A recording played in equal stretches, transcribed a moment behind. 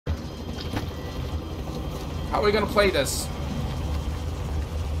How are we gonna play this?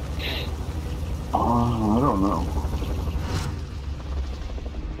 I don't know.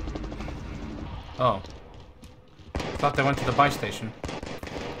 Oh. Thought they went to the buy station.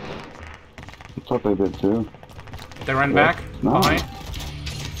 I thought they did too. They ran What? back? No. Behind?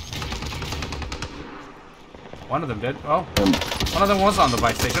 One of them did. Oh. One of them was on the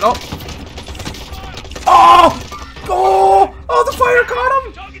buy station. Oh! Oh! Oh! Oh, the fire caught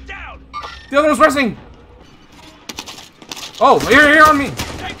him! The other one's resting! Oh, here on me!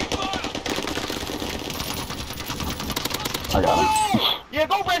 I got him. Yeah,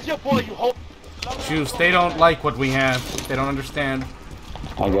 go raise your boy, you hope. Juice, they don't like what we have. They don't understand.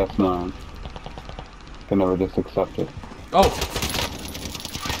 I guess not. They never just accept it. Oh!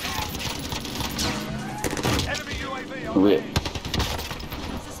 Rip.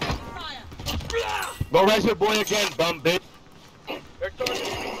 Go raise your boy again, bum bitch.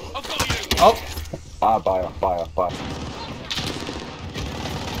 Oh! Fire.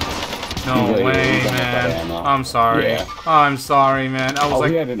 No Yeah, way, he's got that man. ammo. I'm sorry. Yeah. I'm sorry, man. I was Oh,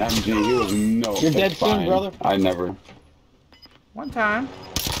 like... he had an MG. He was no. You're dead it's soon, fine. brother. I never. One time.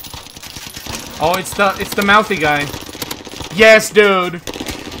 Oh, it's the mouthy guy. Yes, dude!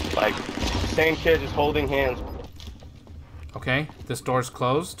 Like, same kid just holding hands. Okay, this door's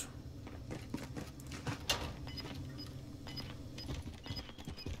closed.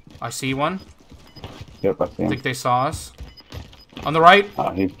 I see one. Yep, I see I him. think they saw us. On the right.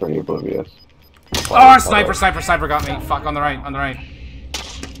 He's pretty oblivious. Oh, sniper got me. Fuck, on the right.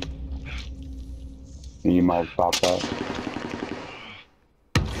 You might stop that.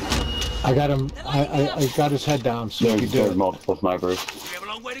 I got him. I got his head down, so you can do There's it. multiple snipers. We have a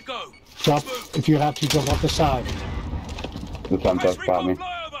long way to go. Jump if you have to. Jump off the side. The Semtex got me.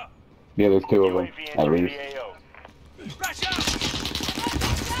 Yeah, there's two of them, at least. Flash out!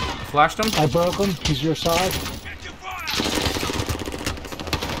 Flashed him. I broke him. He's your side. Get your fire!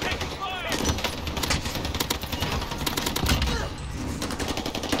 Taking fire!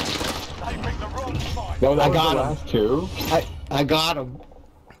 No, that I was got the him. last two? I got him.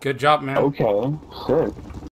 Good job, man. Okay, sick.